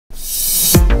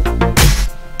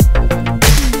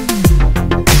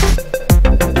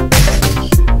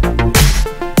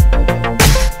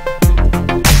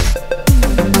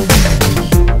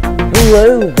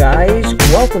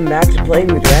welcome back to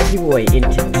Playing with Raggy Boy, and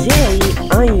today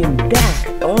I am back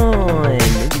on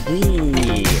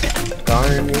the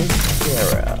Carnis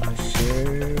Terra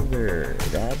server.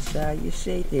 That's how you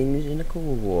say things in a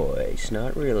cool voice.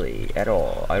 Not really, at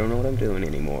all. I don't know what I'm doing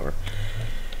anymore.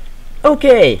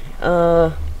 Okay,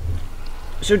 so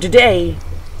today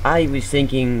I was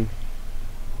thinking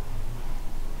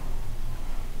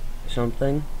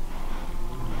something.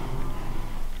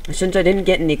 Since I didn't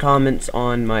get any comments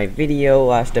on my video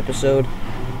last episode,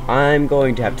 I'm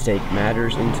going to have to take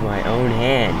matters into my own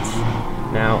hands.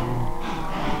 Now,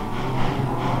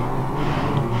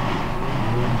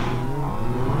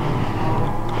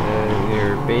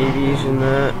 there are babies in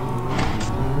that.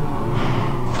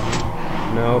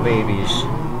 No babies.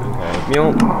 Okay.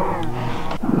 Meow.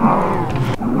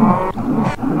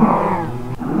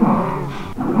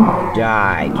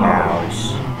 Die,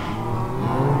 cows.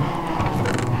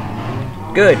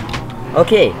 Good.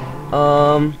 Okay.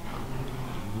 Some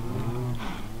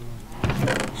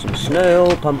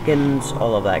snow, pumpkins,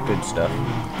 all of that good stuff.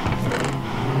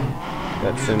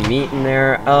 Got some meat in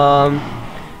there.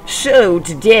 So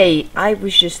today I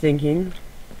was just thinking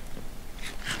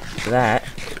that.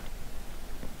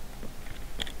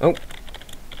 Oh.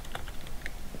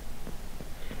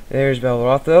 There's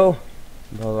Belrotho.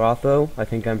 Belrotho. I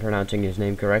think I'm pronouncing his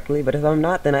name correctly, but if I'm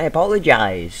not, then I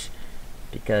apologize.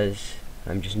 Because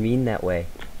I'm just mean that way.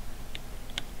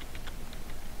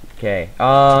 Okay,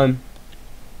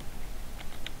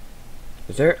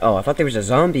 is there? Oh, I thought there was a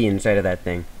zombie inside of that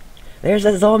thing. There's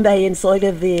a zombie inside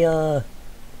of the,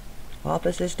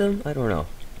 Papa system? I don't know.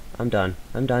 I'm done.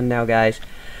 I'm done now, guys.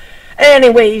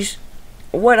 Anyways,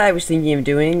 what I was thinking of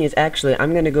doing is actually,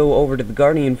 I'm gonna go over to the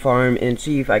Guardian farm and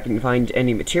see if I can find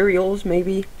any materials,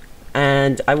 maybe.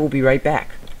 And I will be right back.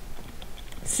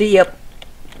 See ya.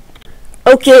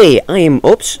 Okay, I'm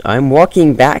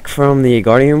walking back from the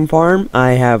Guardian farm.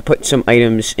 I have put some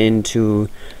items into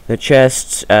the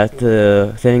chests at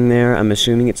the thing there. I'm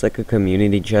assuming it's like a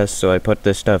community chest, so I put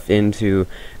this stuff into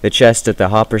the chest at the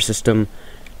hopper system,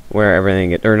 where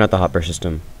everything, or not the hopper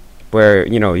system, where,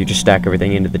 you know, you just stack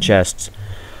everything into the chests.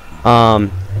 But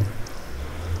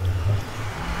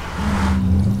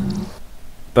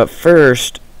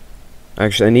first,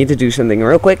 actually, I need to do something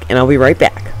real quick, and I'll be right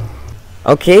back.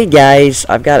 Okay, guys,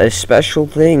 I've got a special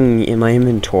thing in my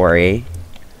inventory.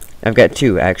 I've got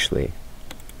two, actually.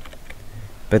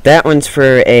 But that one's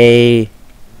for a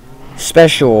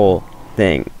special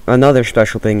thing. Another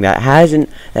special thing that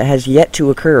has yet to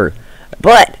occur.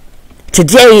 But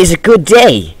today is a good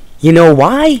day. You know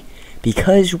why?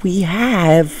 Because we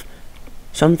have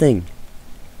something.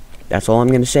 That's all I'm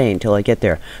going to say until I get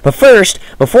there. But first,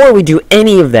 before we do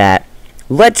any of that,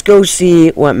 let's go see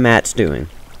what Matt's doing.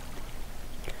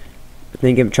 I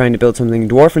think I'm trying to build something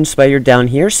dwarf-inspired down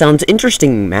here. Sounds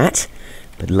interesting, Matt.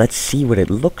 But let's see what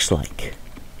it looks like.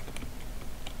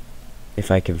 If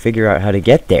I can figure out how to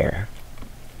get there.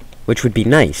 Which would be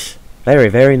nice. Very,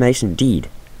 very nice indeed.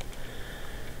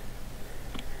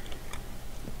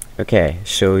 Okay,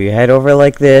 so you head over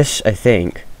like this, I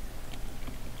think.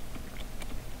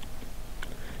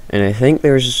 And I think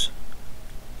there's...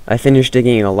 I finished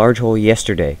digging a large hole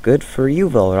yesterday. Good for you,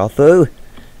 Velrotho.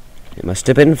 It must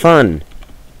have been fun.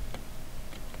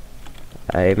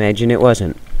 I imagine it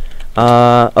wasn't.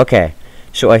 Okay.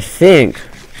 So I think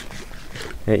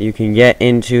that you can get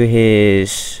into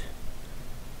his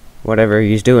whatever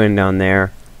he's doing down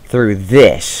there through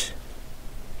this.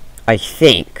 I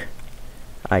think.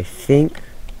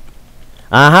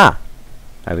 Aha!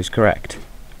 I was correct.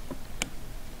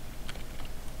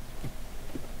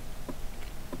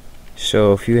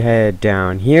 So if you head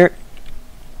down here,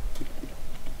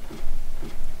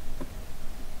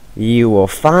 you will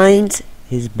find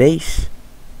his base.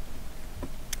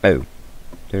 Oh,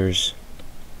 there's...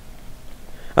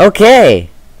 Okay,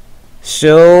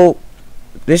 so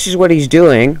this is what he's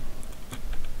doing.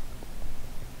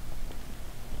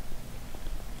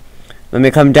 Let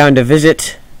me come down to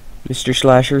visit Mr.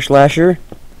 Slasher.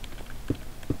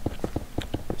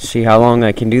 See how long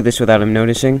I can do this without him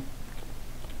noticing.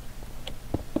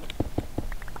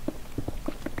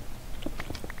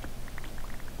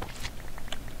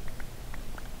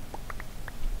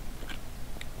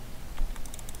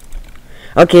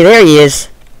 Okay, there he is.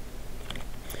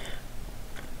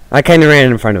 I kind of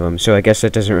ran in front of him, so I guess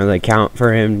that doesn't really count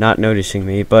for him not noticing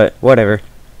me, but whatever.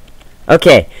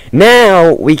 Okay,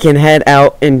 now we can head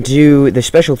out and do the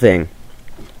special thing.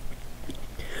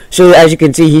 So as you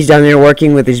can see, he's down there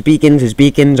working with his beacons. His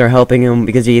beacons are helping him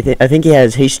because I think he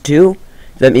has haste 2.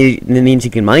 That means he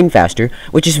can mine faster,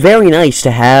 which is very nice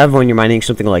to have when you're mining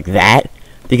something like that,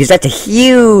 because that's a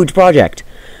huge project.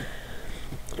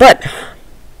 But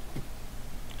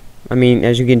I mean,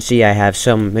 as you can see, I have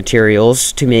some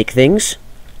materials to make things,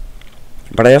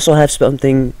 but I also have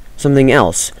something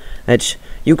else that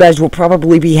you guys will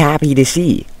probably be happy to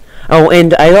see. Oh,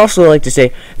 and I'd also like to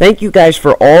say thank you guys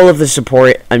for all of the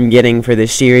support I'm getting for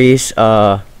this series.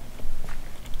 I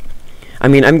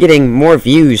mean, I'm getting more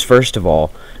views, first of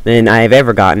all, than I've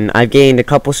ever gotten. I've gained a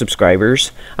couple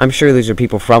subscribers. I'm sure these are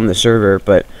people from the server,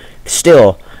 but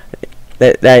still,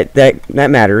 that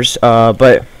matters.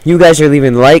 But you guys are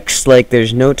leaving likes like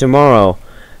there's no tomorrow,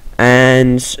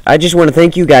 and I just want to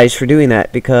thank you guys for doing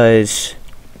that, because,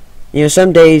 you know,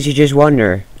 some days you just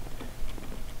wonder,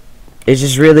 is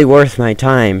this really worth my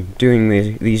time doing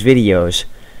these videos?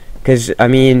 Because, I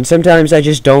mean, sometimes I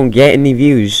just don't get any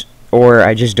views, or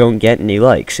I just don't get any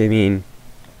likes. I mean,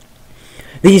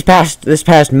 this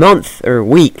past month, or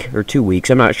week, or 2 weeks,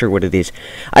 I'm not sure what it is,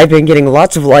 I've been getting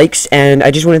lots of likes, and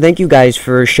I just want to thank you guys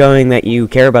for showing that you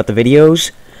care about the videos,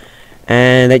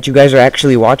 and that you guys are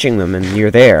actually watching them, and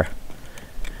you're there.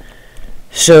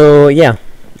 So, yeah,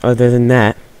 other than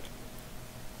that,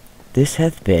 this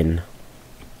hath been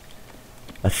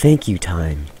a thank you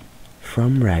time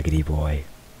from Raggedy Boy.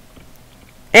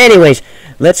 Anyways,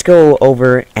 let's go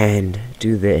over and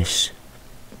do this.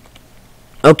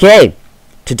 Okay,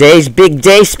 today's big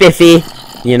day, Spiffy.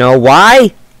 You know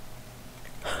why?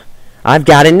 I've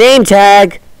got a name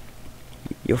tag.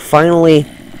 You'll finally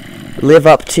live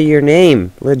up to your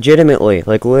name, legitimately,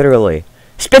 like literally.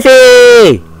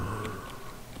 Spiffy!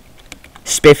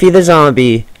 Spiffy the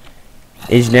zombie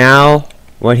is now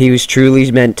what he was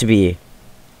truly meant to be.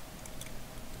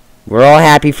 We're all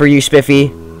happy for you,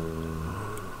 Spiffy.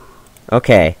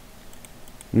 Okay.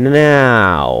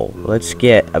 Now, let's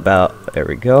get about, there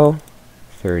we go,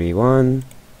 31,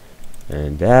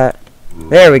 and that.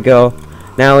 There we go.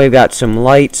 Now we've got some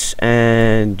lights,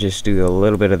 and just do a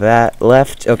little bit of that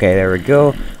left. Okay, there we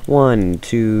go. 1,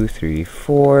 2, 3,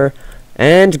 4,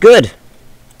 and good.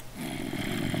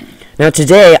 Now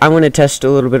today, I want to test a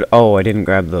little bit. Oh, I didn't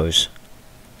grab those.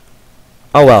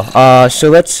 Oh well, so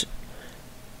let's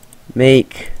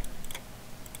make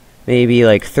maybe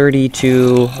like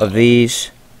 32 of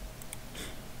these,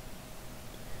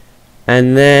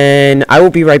 and then I will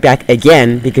be right back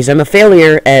again, because I'm a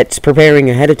failure at preparing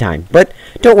ahead of time, but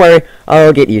don't worry,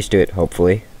 I'll get used to it,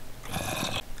 hopefully.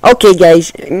 Okay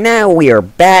guys, now we are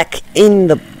back in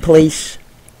the place.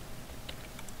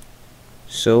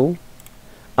 So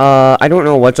I don't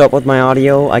know what's up with my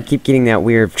audio. I keep getting that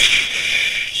weird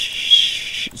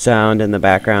sound in the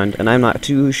background, and I'm not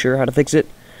too sure how to fix it.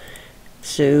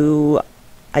 So,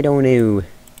 I don't know.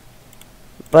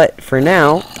 But for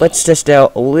now, let's test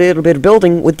out a little bit of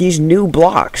building with these new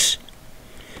blocks.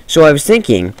 So I was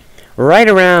thinking, right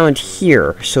around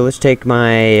here, so let's take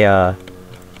my,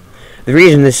 the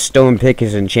reason this stone pick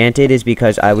is enchanted is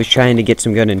because I was trying to get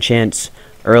some good enchants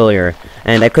earlier,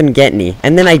 and I couldn't get any.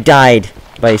 And then I died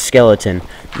by a skeleton.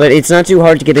 But it's not too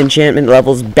hard to get enchantment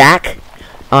levels back.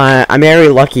 I'm very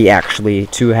lucky, actually,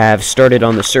 to have started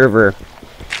on the server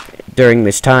during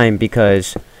this time,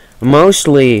 because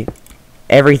mostly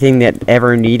everything that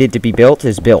ever needed to be built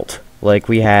is built. Like,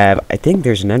 we have, I think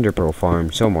there's an ender pearl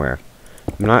farm somewhere.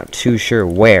 I'm not too sure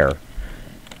where.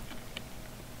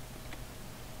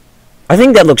 I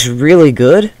think that looks really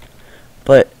good,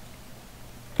 but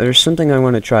there's something I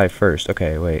want to try first.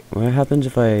 Okay, wait, what happens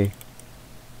if I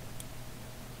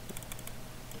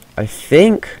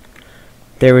think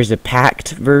there was a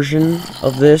packed version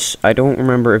of this. I don't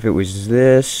remember if it was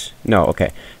this. No, okay.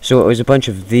 So it was a bunch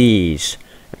of these.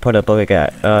 Put up like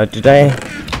that. Did I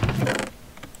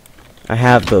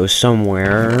have those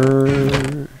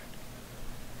somewhere.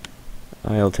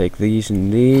 I'll take these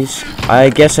and these. I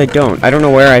guess I don't. I don't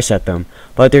know where I set them.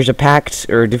 But there's a packed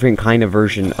or a different kind of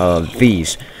version of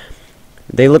these.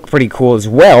 They look pretty cool as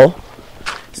well.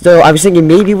 So I was thinking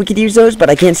maybe we could use those, but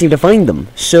I can't seem to find them.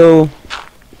 So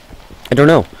I don't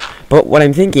know. But what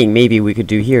I'm thinking maybe we could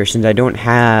do here, since I don't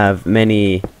have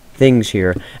many things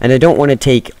here, and I don't want to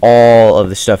take all of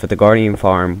the stuff at the Guardian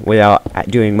Farm without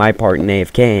doing my part in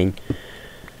AFKing.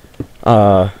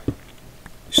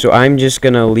 So I'm just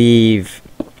gonna leave,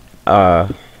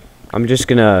 I'm just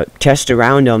gonna test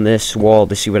around on this wall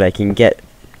to see what I can get,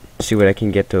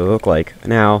 to look like.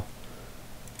 Now,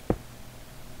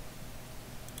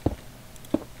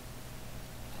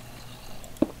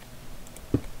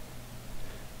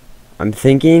 I'm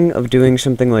thinking of doing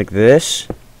something like this.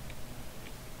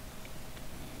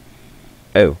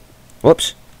 Oh,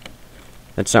 whoops.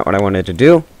 That's not what I wanted to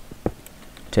do.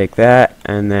 Take that,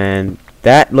 and then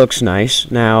that looks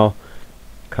nice. Now,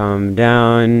 come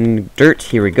down, dirt,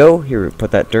 here we go. Here,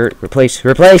 put that dirt, replace.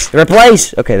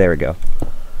 Okay, there we go.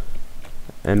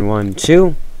 And 1,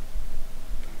 2.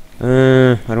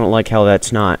 I don't like how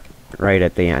that's not right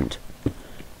at the end.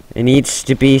 It needs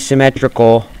to be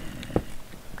symmetrical.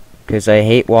 Because I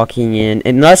hate walking in.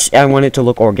 Unless I want it to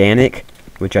look organic,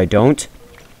 which I don't.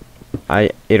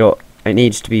 It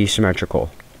needs to be symmetrical.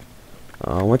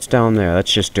 What's down there?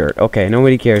 That's just dirt. Okay,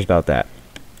 nobody cares about that.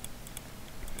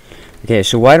 Okay,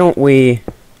 so why don't we...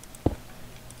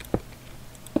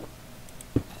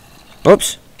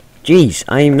 Oops. Jeez,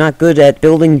 I am not good at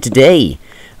building today.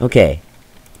 Okay.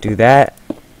 Do that.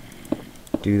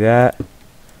 Do that.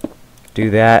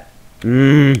 Do that.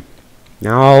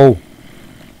 No.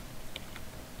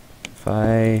 If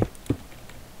I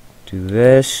do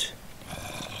this.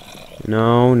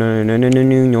 No, no, no, no, no,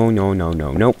 no, no, no, no,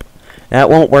 no, nope.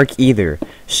 That won't work either.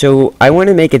 So, I want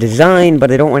to make a design,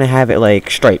 but I don't want to have it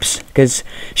like stripes. Because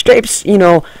stripes, you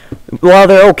know, while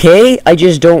they're okay, I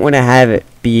just don't want to have it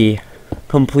be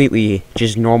completely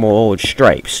just normal old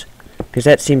stripes. Because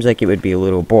that seems like it would be a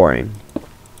little boring.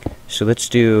 So, let's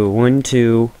do 1,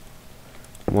 2,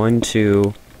 1,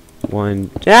 2,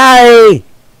 1... Hey!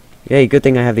 Hey, good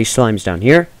thing I have these slimes down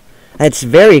here. That's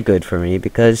very good for me,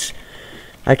 because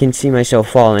I can see myself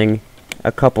falling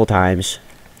a couple times.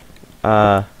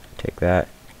 Take that.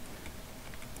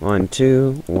 1,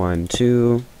 2, 1,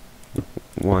 2,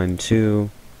 1, 2.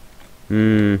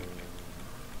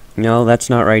 No, that's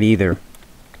not right either.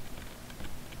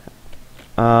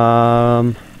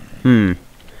 So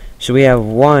we have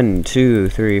 1, 2,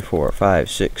 3, 4, 5,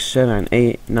 6, 7,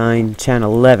 8, 9, 10,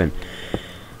 11.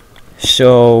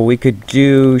 So we could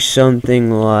do something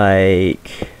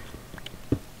like...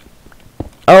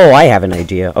 Oh, I have an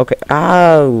idea. Okay.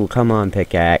 Oh, come on,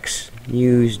 pickaxe.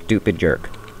 You stupid jerk.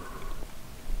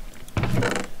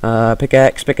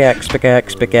 Pickaxe, pickaxe,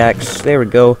 pickaxe, pickaxe. There we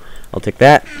go. I'll take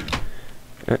that.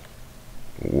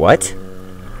 What?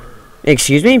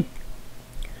 Excuse me?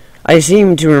 I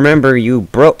seem to remember you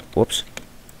broke... Whoops.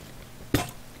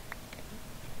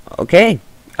 Okay.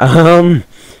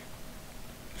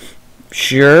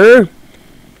 Sure.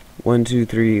 1, 2,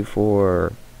 3,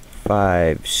 4,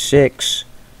 5, 6.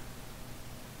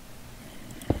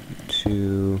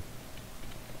 2,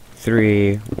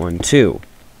 3, 1, 2.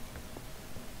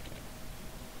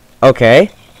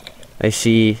 Okay. I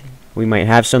see we might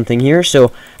have something here.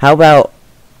 So, how about...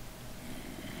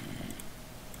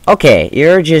 Okay,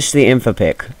 you're just the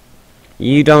infopick.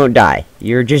 You don't die.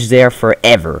 You're just there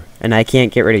forever. And I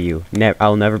can't get rid of you.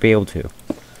 I'll never be able to.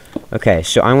 Okay,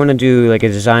 so I want to do like a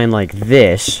design like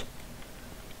this.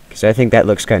 Because I think that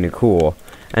looks kind of cool.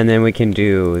 And then we can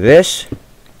do this.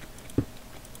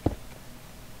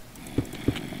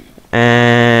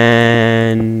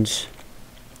 And...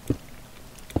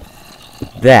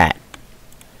 that.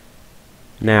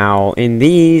 Now, in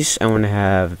these, I want to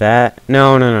have that.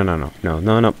 No, no, no, no, no, no,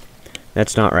 no, no.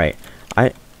 That's not right.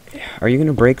 Are you going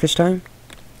to break this time?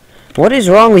 What is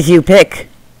wrong with you, Pick?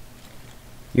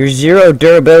 You're 0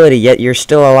 durability, yet you're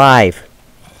still alive.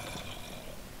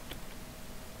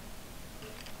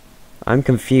 I'm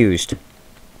confused.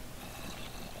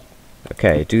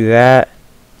 Okay, do that.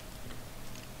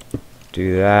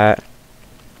 Do that.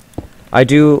 I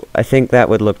think that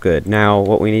would look good. Now,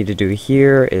 what we need to do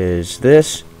here is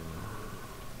this.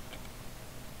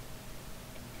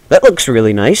 That looks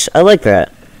really nice. I like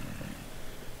that.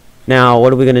 Now,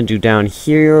 what are we going to do down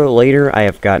here later? I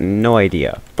have got no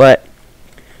idea. But,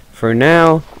 for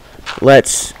now,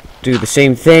 let's do the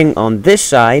same thing on this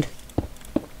side.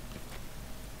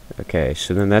 Okay,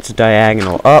 so then that's a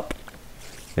diagonal up.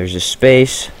 There's a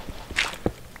space.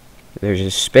 There's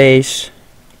a space.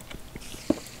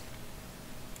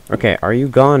 Okay, are you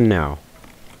gone now?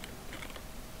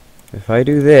 If I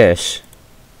do this...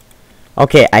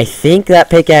 Okay, I think that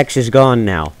pickaxe is gone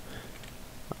now.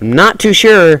 I'm not too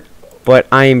sure, but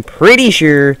I'm pretty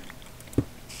sure...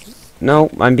 No,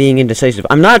 I'm being indecisive.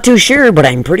 I'm not too sure, but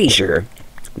I'm pretty sure.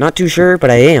 Not too sure,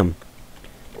 but I am.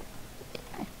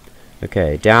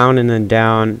 Okay, down and then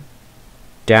down.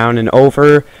 Down and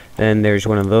over. Then there's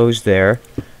one of those there.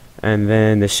 And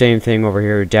then the same thing over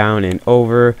here, down and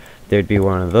over. There'd be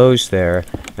one of those there.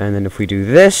 And then if we do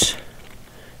this,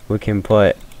 we can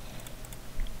put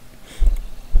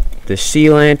the sea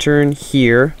lantern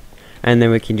here. And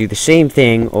then we can do the same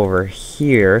thing over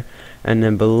here. And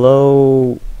then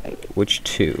below, which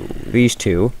two? These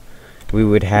two, we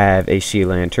would have a sea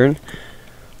lantern.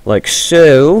 Like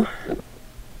so.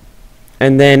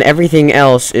 And then everything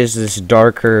else is this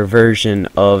darker version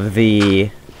of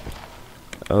the...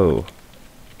 Oh.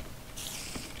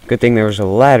 Good thing there was a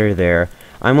ladder there.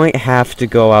 I might have to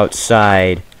go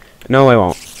outside. No, I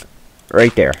won't.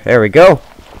 Right there. There we go.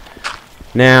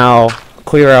 Now,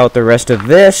 clear out the rest of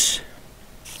this.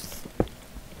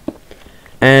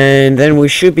 And then we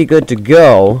should be good to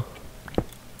go.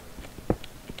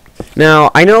 Now,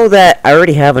 I know that I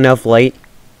already have enough light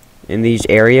in these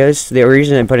areas. The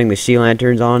reason I'm putting the sea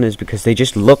lanterns on is because they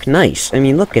just look nice. I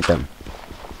mean, look at them.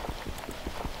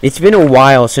 It's been a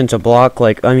while since a block,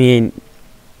 like, I mean,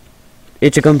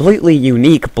 it's a completely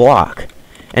unique block.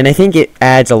 And I think it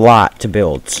adds a lot to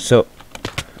builds. So,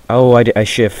 oh, I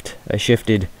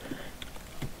shifted.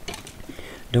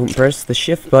 Don't press the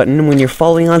shift button when you're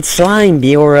falling on slime,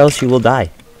 or else you will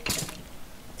die.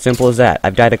 Simple as that.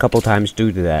 I've died a couple times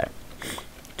due to that.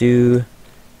 Due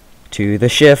to the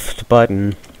shift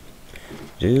button.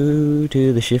 Due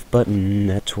to the shift button.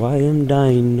 That's why I'm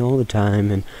dying all the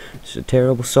time. And it's a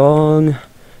terrible song.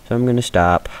 So I'm gonna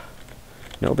stop.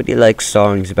 Nobody likes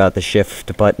songs about the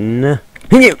shift button.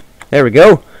 There we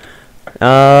go.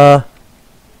 I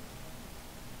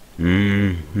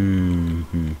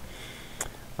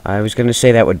was gonna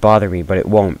say that would bother me, but it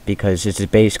won't, because it's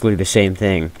basically the same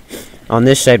thing. On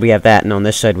this side we have that, and on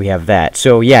this side we have that.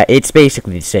 So yeah, it's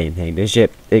basically the same thing,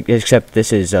 except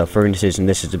this is furnaces and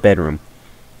this is a bedroom.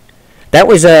 That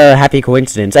was a happy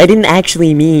coincidence. I didn't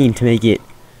actually mean to make it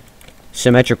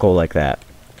symmetrical like that.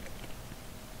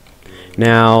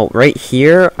 Now, right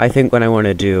here, I think what I want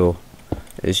to do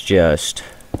is just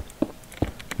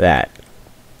that.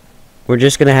 We're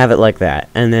just gonna have it like that.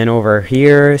 And then over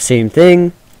here, same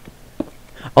thing.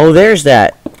 Oh, there's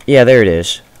that. Yeah, there it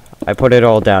is. I put it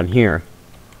all down here.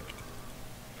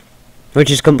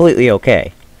 Which is completely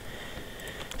okay.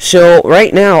 So,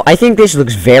 right now, I think this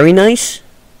looks very nice.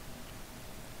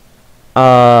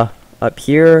 Up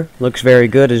here, looks very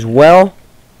good as well.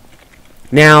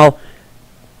 Now,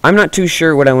 I'm not too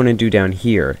sure what I want to do down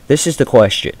here. This is the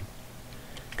question.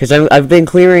 Because I've been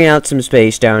clearing out some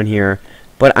space down here,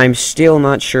 but I'm still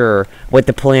not sure what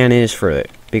the plan is for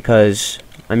it. Because,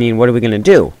 I mean, what are we going to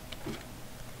do?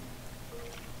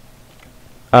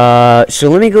 So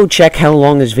let me go check how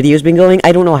long this video's been going.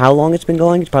 I don't know how long it's been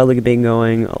going. It's probably been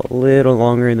going a little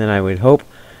longer than I would hope.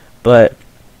 But,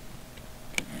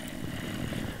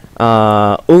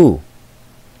 ooh.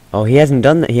 Oh, he hasn't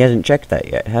done that. He hasn't checked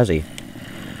that yet, has he?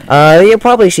 You'll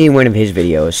probably see one of his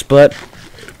videos, but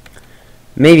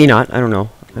maybe not. I don't know.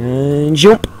 And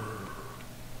jump.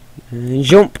 And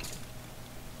jump.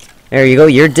 There you go.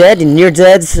 You're dead, and you're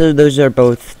dead, so those are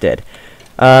both dead.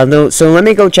 So let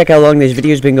me go check how long this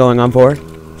video's been going on for.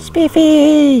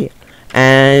 Spiffy!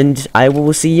 And I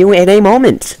will see you in a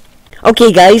moment.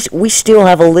 Okay, guys, we still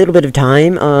have a little bit of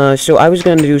time, so I was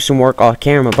going to do some work off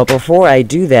camera, but before I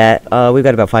do that, we've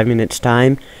got about 5 minutes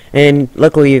time, and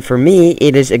luckily for me,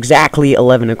 it is exactly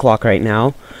 11 o'clock right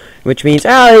now, which means,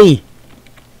 aye!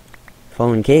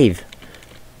 Fallen cave.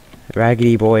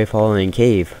 Raggedy boy falling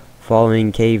cave.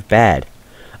 Falling cave bad.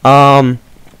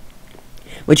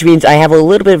 Which means I have a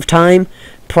little bit of time.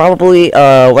 Probably,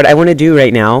 what I want to do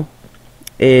right now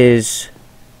is...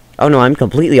 Oh no, I'm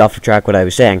completely off track what I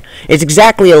was saying. It's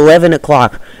exactly 11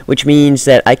 o'clock, which means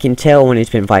that I can tell when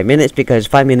it's been 5 minutes, because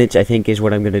 5 minutes, I think, is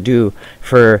what I'm going to do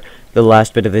for the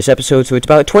last bit of this episode. So it's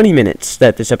about 20 minutes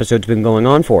that this episode's been going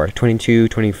on for. 22,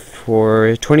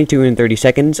 24, 22 and 30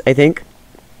 seconds, I think.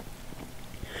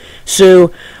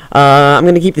 So, I'm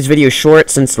going to keep this video short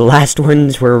since the last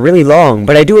ones were really long,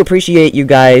 but I do appreciate you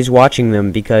guys watching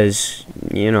them because,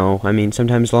 you know, I mean,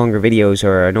 sometimes longer videos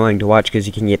are annoying to watch because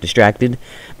you can get distracted,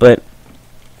 but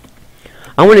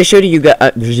I want to show to you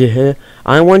guys,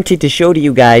 I wanted to show to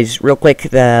you guys real quick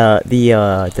what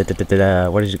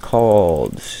is it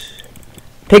called?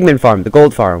 Pigment farm, the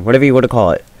gold farm, whatever you want to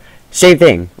call it. Same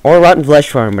thing, or rotten flesh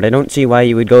farm, but I don't see why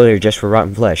you would go there just for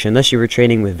rotten flesh, unless you were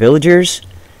trading with villagers.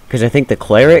 Because I think the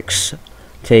clerics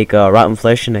take rotten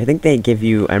flesh, and I think they give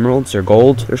you emeralds or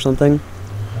gold or something.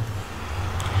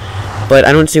 But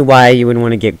I don't see why you would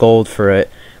want to get gold for it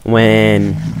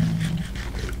when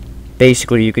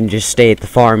basically you can just stay at the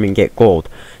farm and get gold.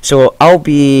 So I'm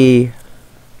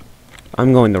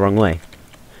going the wrong way.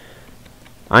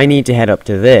 I need to head up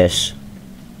to this.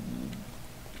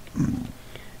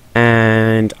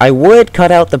 And I would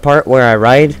cut out the part where I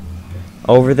ride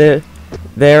over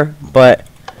there, but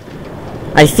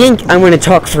I think I'm going to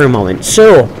talk for a moment.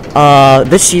 So,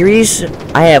 this series,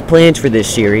 I have plans for this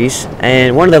series,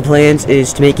 and one of the plans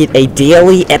is to make it a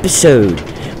daily episode,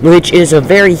 which is a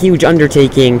very huge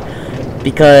undertaking,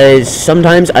 because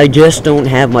sometimes I just don't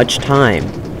have much time.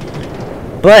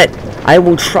 But, I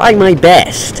will try my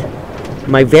best,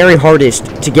 my very hardest,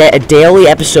 to get a daily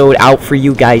episode out for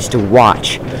you guys to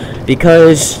watch.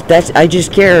 because I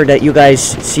just care that you guys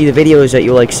see the videos that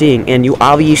you like seeing, and you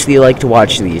obviously like to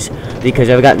watch these because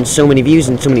I've gotten so many views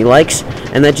and so many likes,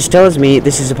 and that just tells me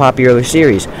this is a popular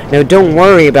series. Now don't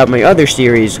worry about my other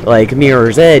series like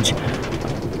Mirror's Edge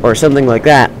or something like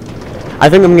that. I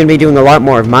think I'm going to be doing a lot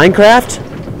more of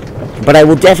Minecraft, but I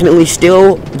will definitely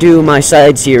still do my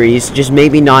side series, just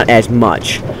maybe not as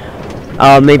much.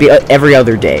 Maybe every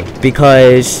other day,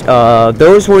 because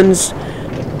those ones,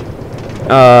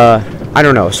 I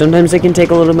don't know, sometimes they can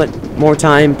take a little bit more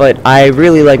time, but I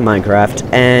really like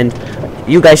Minecraft, and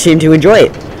you guys seem to enjoy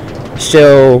it.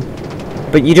 So,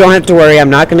 but you don't have to worry,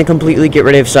 I'm not going to completely get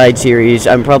rid of side series.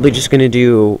 I'm probably just going to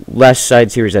do less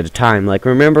side series at a time. Like,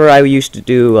 remember I used to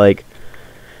do, like,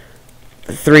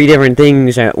 3 different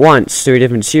things at once, 3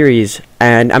 different series,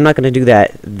 and I'm not going to do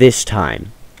that this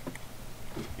time.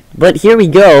 But here we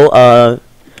go.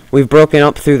 We've broken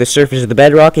up through the surface of the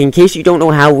bedrock. In case you don't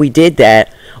know how we did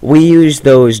that, we used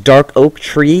those dark oak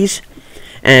trees,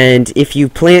 and if you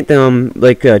plant them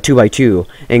like 2x2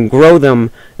 and grow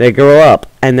them, they grow up.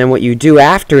 And then what you do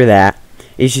after that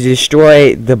is you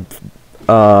destroy the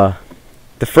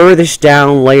furthest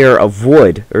down layer of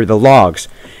wood, or the logs,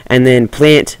 and then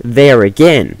plant there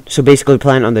again. So basically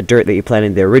plant on the dirt that you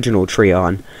planted the original tree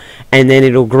on, and then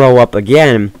it'll grow up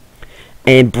again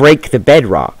and break the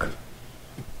bedrock.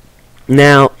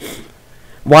 Now,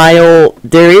 while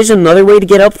there is another way to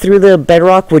get up through the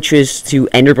bedrock, which is to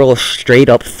enderpearl straight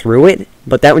up through it,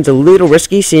 but that one's a little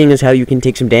risky, seeing as how you can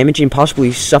take some damage and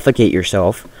possibly suffocate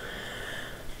yourself.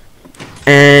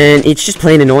 And it's just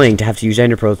plain annoying to have to use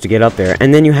enderpearls to get up there,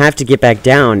 and then you have to get back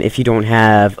down if you don't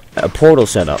have a portal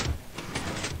set up.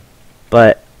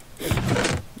 But,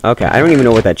 okay, I don't even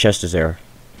know what that chest is there.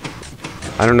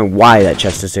 I don't know why that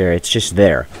chest is there, it's just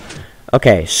there.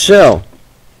 Okay, so...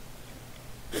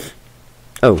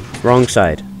 oh, wrong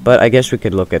side. But I guess we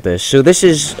could look at this. So this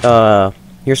is,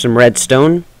 here's some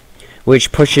redstone,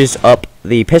 which pushes up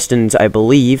the pistons, I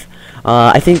believe.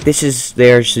 I think this is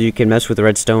there so you can mess with the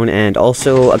redstone, and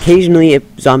also, occasionally, a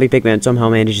zombie pigman somehow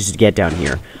manages to get down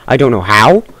here. I don't know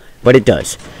how, but it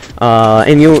does.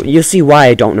 And you'll see why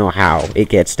I don't know how it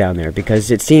gets down there, because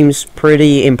it seems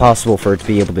pretty impossible for it to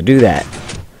be able to do that.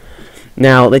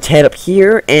 Now, let's head up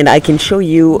here, and I can show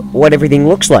you what everything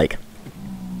looks like.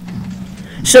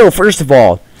 So, first of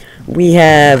all, we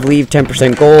have leave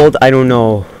 10% gold. I don't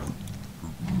know.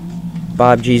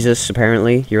 Bob Jesus,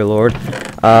 apparently, your lord.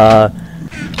 Got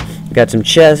some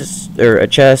chests, or a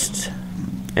chest,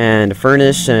 and a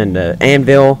furnace, and an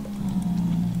anvil,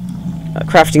 a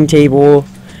crafting table.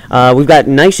 We've got a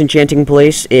nice enchanting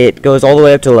place. It goes all the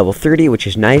way up to level 30, which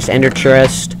is nice. Ender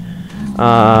chest.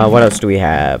 What else do we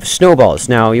have? Snowballs.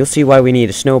 Now, you'll see why we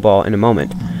need a snowball in a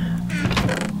moment.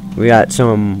 We got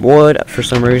some wood for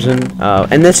some reason.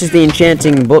 And this is the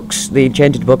enchanting books, the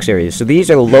enchanted books area. So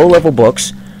these are low-level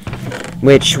books,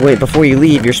 which, before you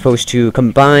leave, you're supposed to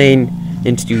combine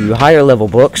into higher-level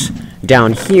books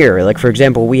down here. Like, for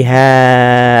example, we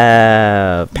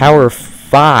have Power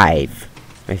 5,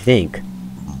 I think.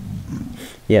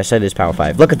 Yes, that is Power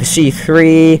 5. Look at the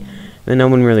C3. And no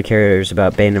one really cares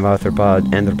about Bane of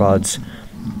Arthropods.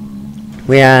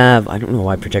 We have, I don't know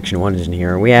why Protection 1 isn't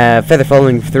here. We have Feather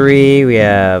Falling 3. We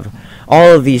have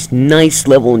all of these nice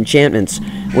level enchantments,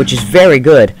 which is very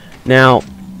good. Now,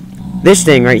 this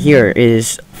thing right here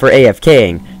is for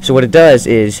AFKing. So what it does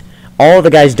is, all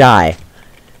the guys die.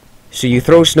 So you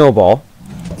throw a snowball,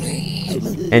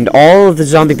 and all of the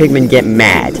zombie pigmen get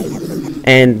mad.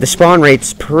 And the spawn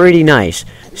rate's pretty nice.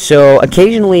 So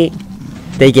occasionally,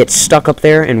 they get stuck up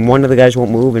there, and one of the guys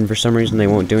won't move, and for some reason they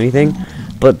won't do anything.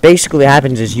 But basically what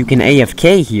happens is you can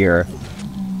AFK here,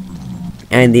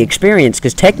 and the experience,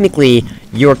 because technically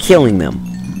you're killing them,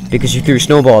 because you threw a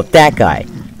snowball at that guy.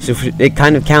 So it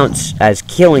kind of counts as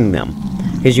killing them,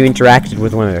 because you interacted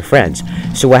with one of their friends.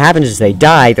 So what happens is they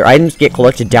die, their items get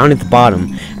collected down at the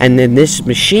bottom, and then this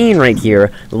machine right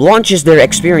here launches their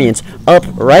experience up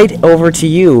right over to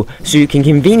you, so you can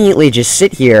conveniently just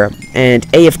sit here and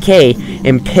AFK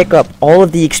and pick up all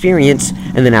of the experience,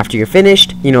 and then after you're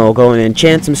finished, you know, go and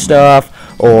enchant some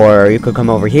stuff, or you could come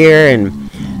over here and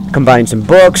combine some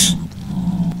books,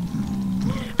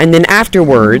 and then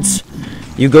afterwards,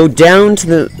 you go down to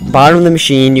the bottom of the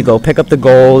machine, you go pick up the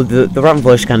gold. The rotten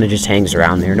flesh kind of just hangs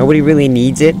around there. Nobody really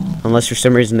needs it, unless for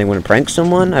some reason they want to prank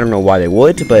someone. I don't know why they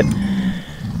would, but...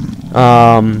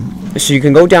 so you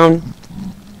can go down,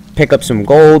 pick up some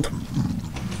gold,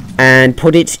 and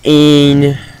put it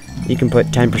in... You can put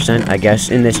 10%, I guess,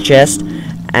 in this chest,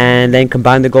 and then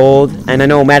combine the gold. And I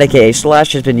know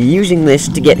Mattakaslash has been using this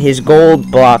to get his gold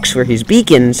blocks for his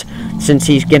beacons, since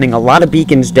he's getting a lot of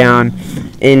beacons down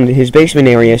in his basement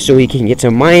area so he can get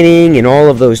some mining and all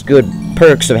of those good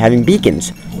perks of having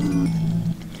beacons.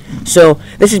 So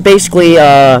this is basically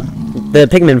the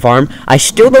pigman farm. I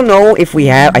still don't know if we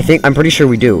have, I'm pretty sure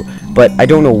we do, but I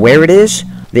don't know where it is,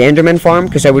 the enderman farm,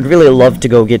 because I would really love to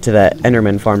go get to that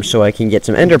enderman farm so I can get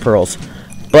some ender pearls.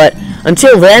 But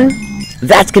until then,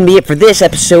 that's gonna be it for this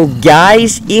episode,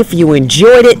 guys. If you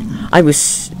enjoyed it,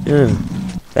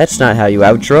 that's not how you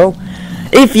outro.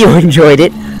 If you enjoyed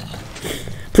it,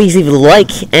 please leave a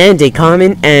like and a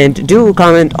comment, and do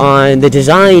comment on the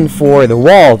design for the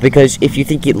wall, because if you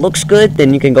think it looks good,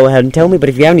 then you can go ahead and tell me. But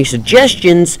if you have any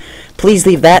suggestions, please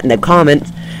leave that in the comment.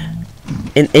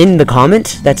 In the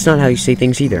comment? That's not how you say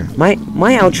things either. My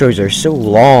outros are so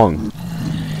long.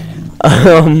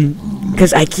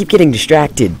 Because I keep getting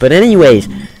distracted. But anyways,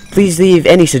 please leave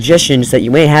any suggestions that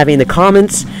you may have in the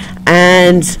comments,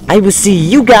 and I will see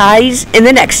you guys in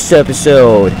the next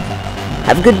episode.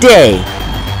 Have a good day.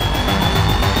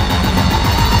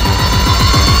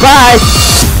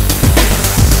 Bye!